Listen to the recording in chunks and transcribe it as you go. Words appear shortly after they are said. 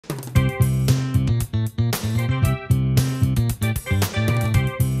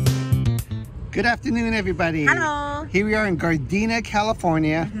Good afternoon, everybody. Hello. Here we are in Gardena,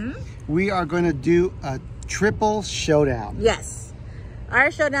 California. We are going to do a triple showdown. Yes.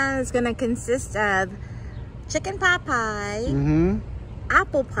 Our showdown is going to consist of chicken pot pie,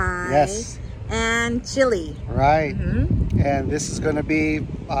 apple pie, Yes. and chili. Right. And this is going to be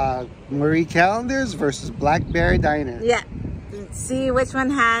Marie Callender's versus Blackberry Diner. Yeah. See which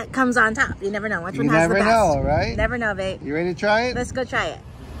one comes on top. You never know. Which one has the best. You never know, right? Never know, babe. You ready to try it? Let's go try it.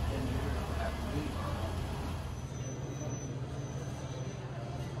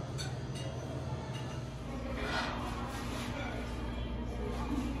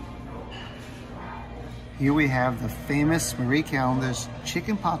 Here we have the famous Marie Callender's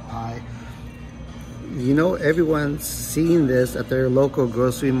chicken pot pie. You know, everyone's seen this at their local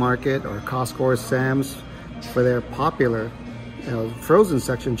grocery market or Costco or Sam's for their popular frozen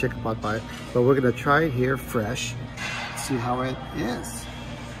section chicken pot pie. But we're gonna try it here fresh, see how it is.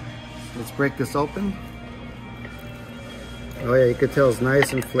 Let's break this open. Oh yeah, you can tell it's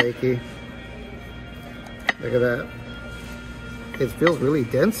nice and flaky. Look at that. It feels really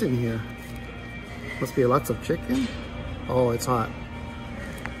dense in here. Must be lots of chicken. Oh, it's hot.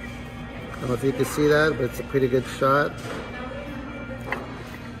 I don't know if you can see that, but it's a pretty good shot.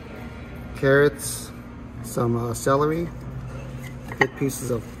 Carrots, some celery, good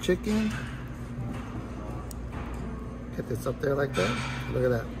pieces of chicken. Get this up there like that. Look at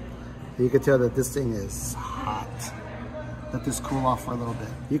that. You can tell that this thing is hot. Let this cool off for a little bit.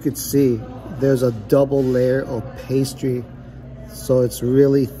 You can see there's a double layer of pastry, so it's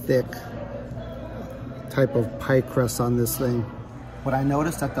really thick type of pie crust on this thing. What I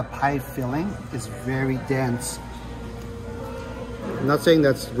noticed that the pie filling is very dense. I'm not saying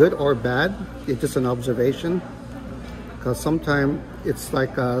that's good or bad, it's just an observation, because sometimes it's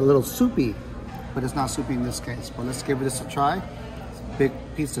like a little soupy, but it's not soupy in this case. But let's give this a try. Big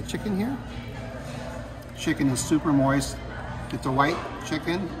piece of chicken here. Chicken is super moist. It's a white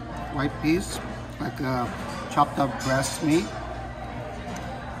chicken, white piece, like a chopped up breast meat.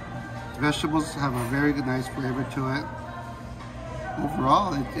 Vegetables have a very good, nice flavor to it.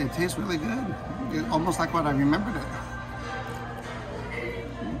 Overall, it tastes really good. Almost like what I remembered it.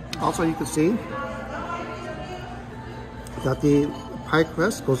 Also, you can see that the pie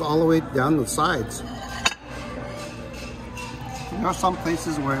crust goes all the way down the sides. There are some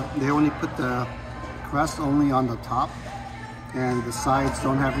places where they only put the crust only on the top and the sides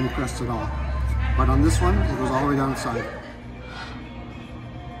don't have any crust at all. But on this one, it goes all the way down the side.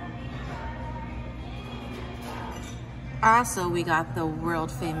 Also, we got the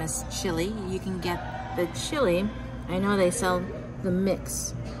world famous chili. You can get the chili. I know they sell the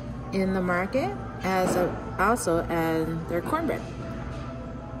mix in the market also as their cornbread.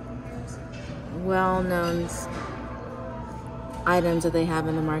 Well-known items that they have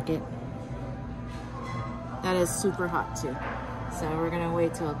in the market. That is super hot too. So we're gonna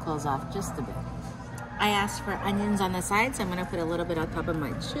wait till it cools off just a bit. I asked for onions on the side, so I'm gonna put a little bit on top of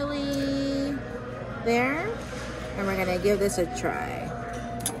my chili there. And we're gonna give this a try.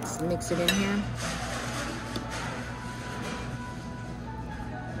 Let's mix it in here.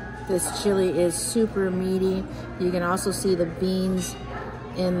 This chili is super meaty. You can also see the beans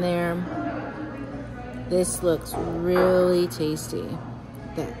in there. This looks really tasty.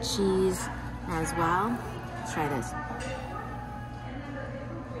 That cheese as well. Let's try this.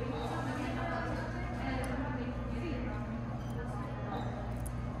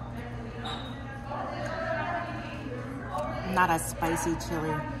 Not a spicy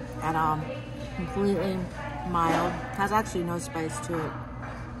chili at all. Completely mild. Has actually no spice to it.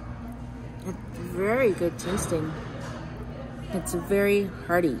 It's very good tasting. It's very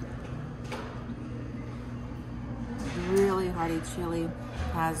hearty. Really hearty chili.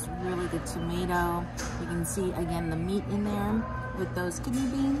 Has really good tomato. You can see again the meat in there with those kidney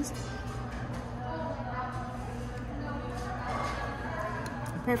beans.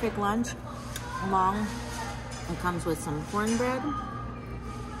 Perfect lunch. Long. It comes with some cornbread.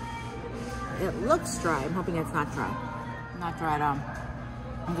 It looks dry. I'm hoping it's not dry. Not dry at all.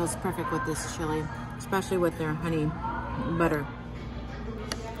 It goes perfect with this chili, especially with their honey butter.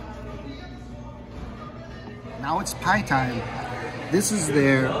 Now it's pie time. This is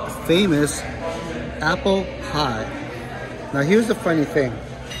their famous apple pie. Now here's the funny thing.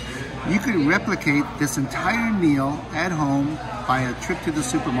 You could replicate this entire meal at home by a trip to the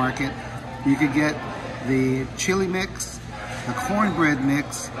supermarket. You could get the chili mix, the cornbread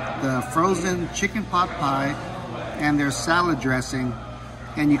mix, the frozen chicken pot pie, and their salad dressing.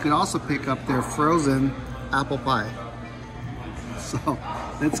 And you could also pick up their frozen apple pie. So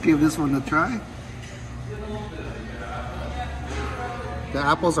let's give this one a try. The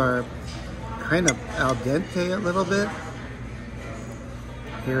apples are kind of al dente a little bit.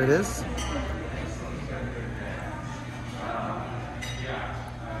 Here it is.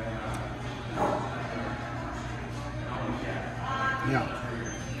 Yeah.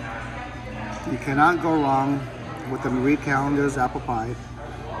 You cannot go wrong with the Marie Callender's apple pie.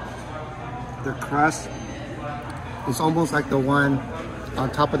 The crust is almost like the one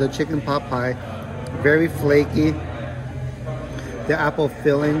on top of the chicken pot pie. Very flaky. The apple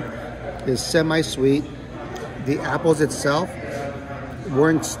filling is semi-sweet. The apples itself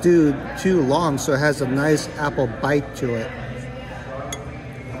weren't stewed too long, so it has a nice apple bite to it.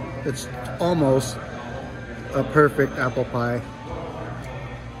 It's almost a perfect apple pie.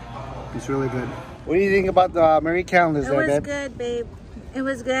 It's really good. What do you think about the Marie Callender's there, babe? It was good, babe. It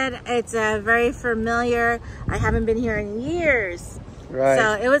was good. It's very familiar. I haven't been here in years. Right.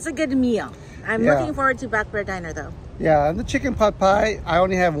 So it was a good meal. I'm looking forward to Blackbird Diner though. Yeah, and the chicken pot pie, I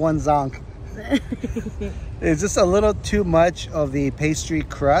only have one zonk. It's just a little too much of the pastry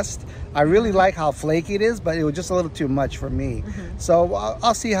crust. I really like how flaky it is, but it was just a little too much for me. So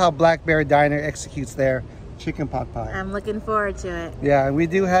I'll see how Black Bear Diner executes their chicken pot pie. I'm looking forward to it. Yeah, and we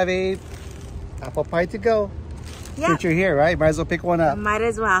do have a apple pie to go. Yeah. Since you're here, right? Might as well pick one up. Might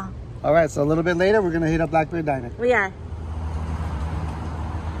as well. All right, so a little bit later, we're going to hit up Black Bear Diner. We are.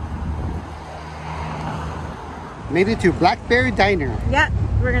 Made it to Blackberry Diner. Yep,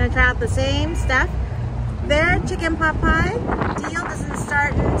 we're gonna try out the same stuff. Their chicken pot pie deal doesn't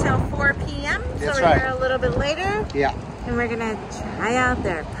start until 4 p.m. So we're here a little bit later. Yeah. And we're gonna try out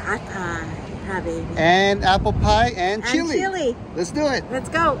their pot pie, baby. And apple pie and chili. Chili. Let's do it. Let's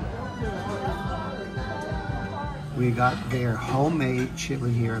go. We got their homemade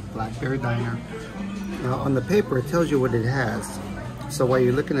chili here at Blackberry Diner. Now on the paper, it tells you what it has. So while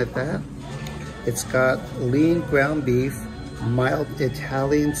you're looking at that, it's got lean ground beef, mild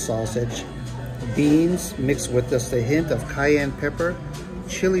Italian sausage, beans mixed with just a hint of cayenne pepper,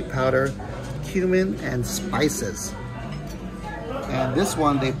 chili powder, cumin, and spices. And this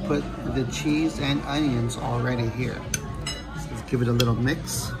one, they put the cheese and onions already here. So let's give it a little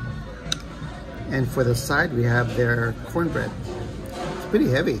mix. And for the side, we have their cornbread. It's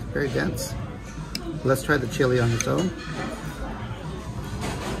pretty heavy, very dense. Let's try the chili on its own.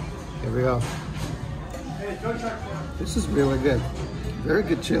 Here we go. This is really good. Very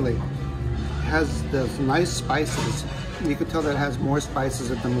good chili. It has those nice spices. You can tell that it has more spices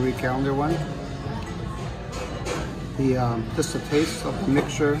than the Marie Callender one. Just the taste of the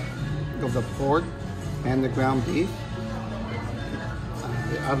mixture of the pork and the ground beef.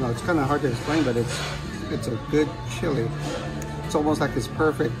 I don't know, it's kind of hard to explain, but it's a good chili. It's almost like it's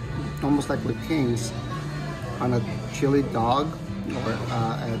perfect, almost like with King's on a chili dog or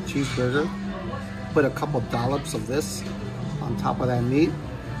a cheeseburger. Put a couple dollops of this on top of that meat.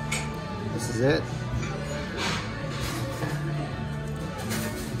 This is it.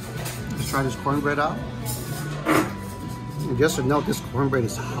 Let's try this cornbread out. And just to note, this cornbread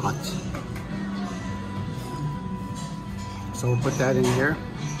is hot. So we'll put that in here.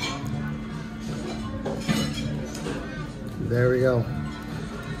 There we go.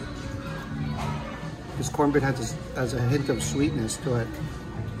 This cornbread has a hint of sweetness to it.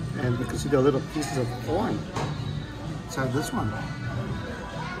 And you can see the little pieces of corn. Let's have this one.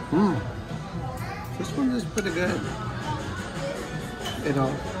 This one is pretty good. You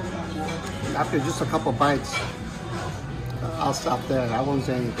know, after just a couple bites, I'll stop there. I won't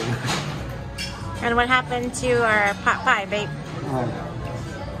say anything. And what happened to our pot pie, babe?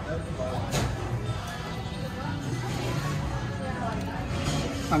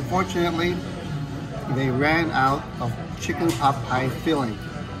 Unfortunately, they ran out of chicken pot pie filling.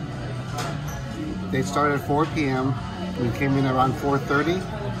 They started at 4 p.m. We came in around 4:30,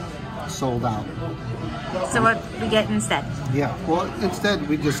 sold out. So what we get instead? Yeah, well, instead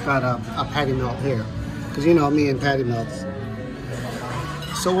we just got a patty melt here. Because you know me and patty melts.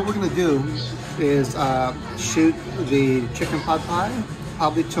 So what we're gonna do is shoot the chicken pot pie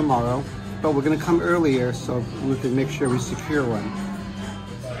probably tomorrow, but we're gonna come earlier so we can make sure we secure one.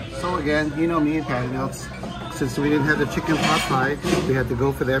 So again, you know me and patty melts. Since we didn't have the chicken pot pie, we had to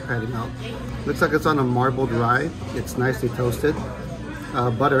go for their patty melt. Looks like it's on a marbled rye. It's nicely toasted.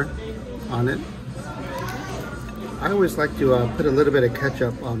 Butter on it. I always like to put a little bit of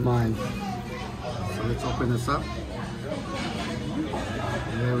ketchup on mine. So let's open this up.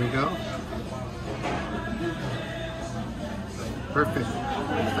 There we go. Perfect.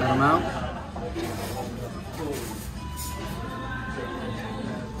 Set them out.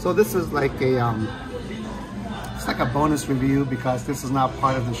 So this is like a it's like a bonus review because this is not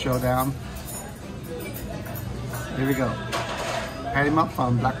part of the Showdown. Here we go. Patty melt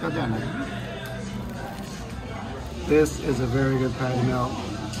from Blackbird Diner. This is a very good patty melt.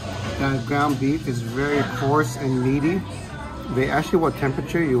 That ground beef is very coarse and meaty. They asked you what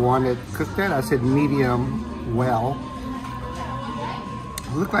temperature you want it cooked at. I said medium well.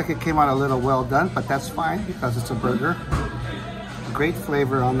 It looked like it came out a little well done, but that's fine because it's a burger. Great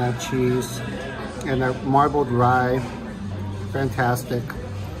flavor on that cheese and that marbled rye. Fantastic.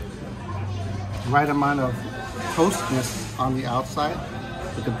 Right amount of toastness on the outside,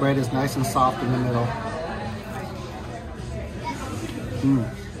 but the bread is nice and soft in the middle.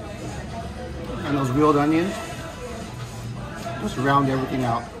 And those grilled onions just round everything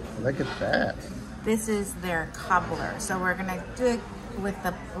out. Look at that. This is their cobbler. So we're gonna do it with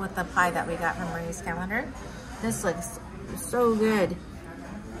the pie that we got from Marie's Callender. This looks so good.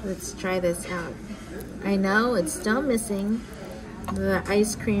 Let's try this out. I know it's still missing the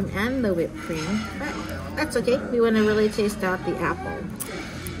ice cream and the whipped cream, but that's okay. We want to really taste out the apple.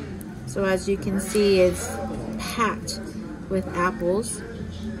 So as you can see, it's packed with apples.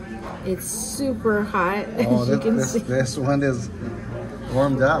 It's super hot. Oh, as you can see. This one is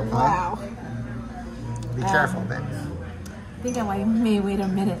warmed up. Huh? Wow. Be careful, babe. I think I may wait a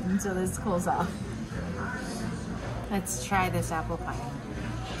minute until this cools off. Let's try this apple pie.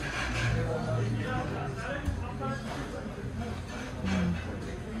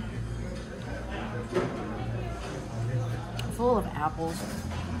 Full of apples.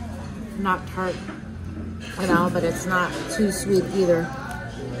 Not tart at all, but it's not too sweet either.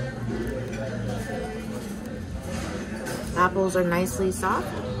 Apples are nicely soft.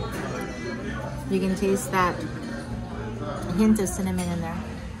 You can taste that hint of cinnamon in there.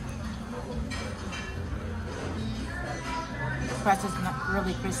 The crust is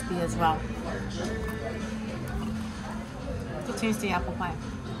really crispy as well. It's a tasty apple pie.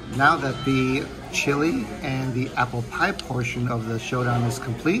 Now that the chili and the apple pie portion of the showdown is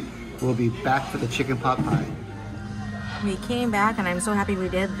complete, we'll be back for the chicken pot pie. We came back and I'm so happy we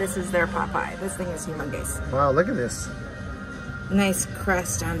did. This is their pot pie. This thing is humongous. Wow, look at this. Nice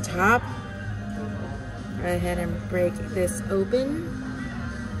crust on top. Go ahead and break this open.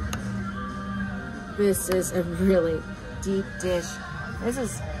 This is a really deep dish. This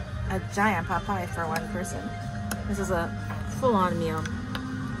is a giant pot pie for one person. This is a full-on meal.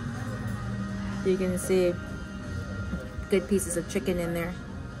 You can see good pieces of chicken in there.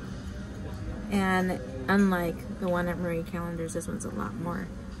 And unlike the one at Marie Callender's, this one's a lot more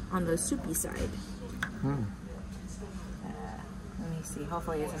on the soupy side. Let me see,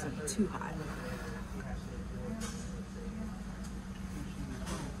 hopefully this isn't too hot.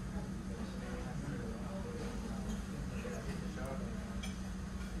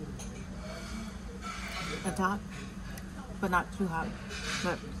 The top, but not too hot.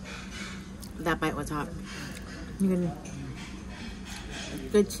 But that bite was hot. You can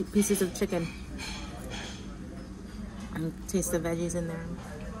good pieces of chicken. And taste the veggies in there.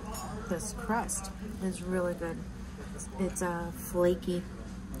 This crust is really good. It's flaky.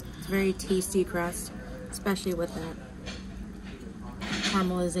 It's very tasty crust, especially with that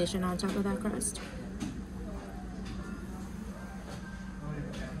caramelization on top of that crust.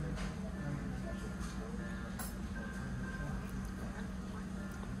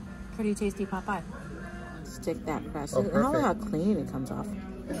 Pretty tasty pot pie. Stick that crust. Oh, I don't know how clean it comes off.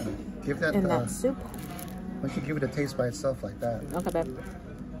 Yeah. Give that in that soup. Why don't you give it a taste by itself like that? Okay, babe.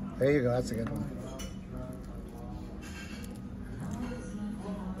 There you go. That's a good one.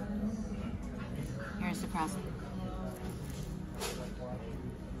 Here's the crust.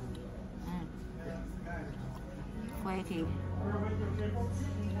 Flaky. You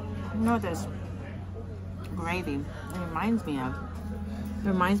know what this gravy it reminds me of? It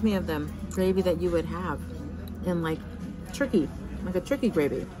reminds me of the gravy that you would have in like turkey, like a turkey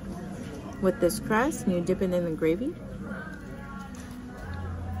gravy. With this crust, and you dip it in the gravy.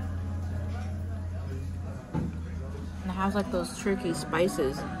 And it has like those turkey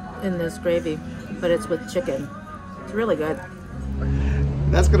spices in this gravy, but it's with chicken. It's really good.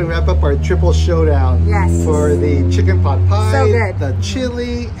 That's going to wrap up our triple showdown. Yes. For the chicken pot pie, so good. The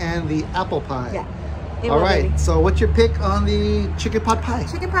chili, and the apple pie. Yeah. All right, so what's your pick on the chicken pot pie?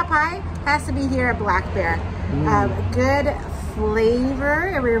 Chicken pot pie has to be here at Black Bear. Good flavor.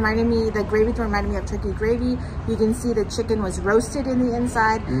 It reminded me, the gravy reminded me of turkey gravy. You can see the chicken was roasted in the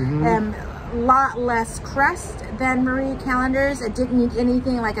inside. A lot less crust than Marie Callender's. It didn't need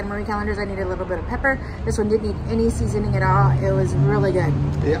anything. Like at Marie Callender's, I needed a little bit of pepper. This one didn't need any seasoning at all. It was really good.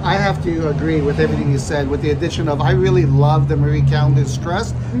 Yeah, I have to agree with everything you said, with the addition of, I really love the Marie Callender's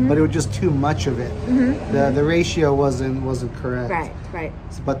crust, but it was just too much of it. The ratio wasn't correct. Right.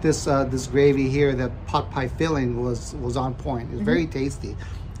 But this this gravy here, that pot pie filling was on point. It's very tasty.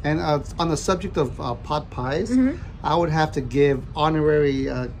 And on the subject of pot pies, I would have to give honorary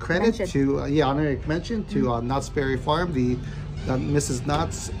credit Mention. to honorary mention to Knott's Berry Farm, the Mrs.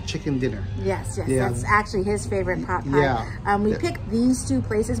 Knott's chicken dinner. Yes, Yeah. that's actually his favorite pot pie. Yeah. We picked these two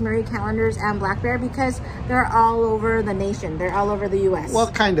places, Marie Callender's and Black Bear, because they're all over the nation. They're all over the U.S.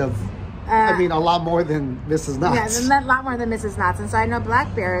 Well, kind of. I mean, a lot more than Mrs. Knott's. Yeah, a lot more than Mrs. Knott's. And so I know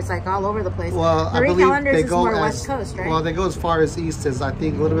Black Bear is like all over the place. Well, Marie I believe Callender's they is go more as West Coast, right? Well, they go as far as east as I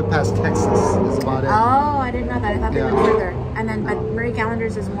think a little bit past Texas is about it. Oh, I didn't know that. I thought they Yeah. went further. And then, but Marie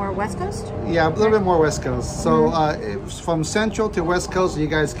Callender's is more West Coast? Yeah, a little bit more West Coast. So from Central to West Coast, you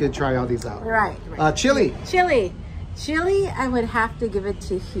guys could try all these out. Right. Chili. Chili, I would have to give it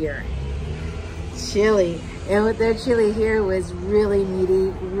to here. Chili. Their chili here was really meaty,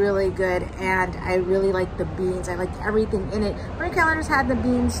 really good, and I really liked the beans. I liked everything in it. Marie Callender's had the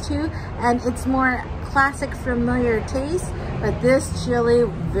beans too, and it's more classic, familiar taste, but this chili,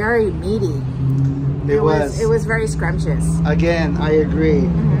 very meaty. It was very scrumptious. Again, I agree.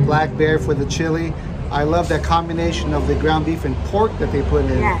 Black Bear for the chili. I love that combination of the ground beef and pork that they put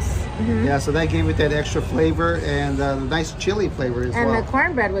in. Yes. Yeah, so that gave it that extra flavor and the nice chili flavor as well. And the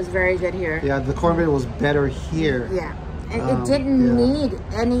cornbread was very good here. Yeah, the cornbread was better here. Yeah. And it didn't need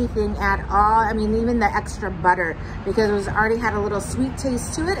anything at all. I mean, even the extra butter, because it was already had a little sweet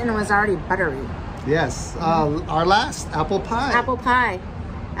taste to it, and it was already buttery. Yes. Our last, apple pie. Apple pie.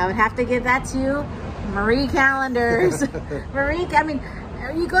 I would have to give that to Marie Callender's.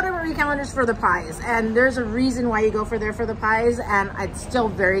 You go to Marie Callender's for the pies, and there's a reason why you go for the pies, and it's still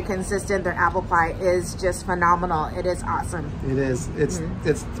very consistent. Their apple pie is just phenomenal. It is awesome. It is. It's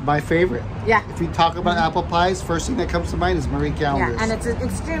my favorite. Yeah. If you talk about apple pies, first thing that comes to mind is Marie Callender's. Yeah, and it's an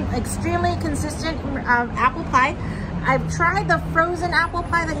extremely consistent apple pie. I've tried the frozen apple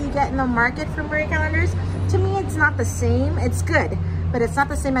pie that you get in the market from Marie Callender's. To me, it's not the same. It's good, but it's not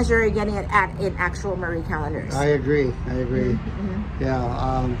the same as you're getting it at in actual Marie Callender's. I agree.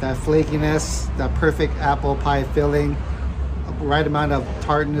 Yeah, that flakiness, that perfect apple pie filling, right amount of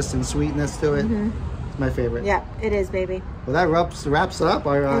tartness and sweetness to it. It's my favorite. Yeah, it is, baby. Well, that wraps up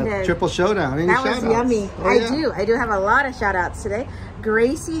our triple showdown. Any that was shout-outs? yummy. Oh, I do have a lot of shout outs today.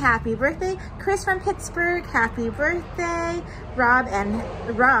 Gracie, happy birthday. Chris from Pittsburgh, happy birthday. Rob,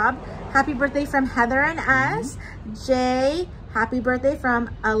 happy birthday from Heather and us. Jay, happy birthday from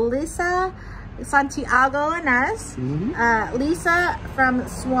Alyssa, Santiago and us. Lisa from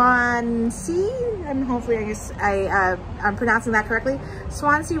Swansea, and hopefully I'm pronouncing that correctly.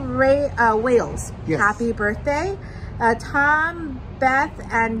 Swansea, Wales. Yes. Happy birthday. Tom, Beth,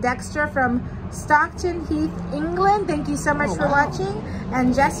 and Dexter from Stockton Heath, England. Thank you so much for watching.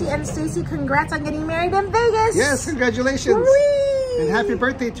 And Jesse and Stacy, congrats on getting married in Vegas. Yes, congratulations. Whee! And happy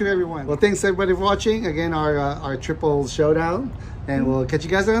birthday to everyone. Well, thanks everybody for watching. Again, our triple showdown. And we'll catch you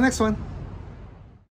guys on the next one.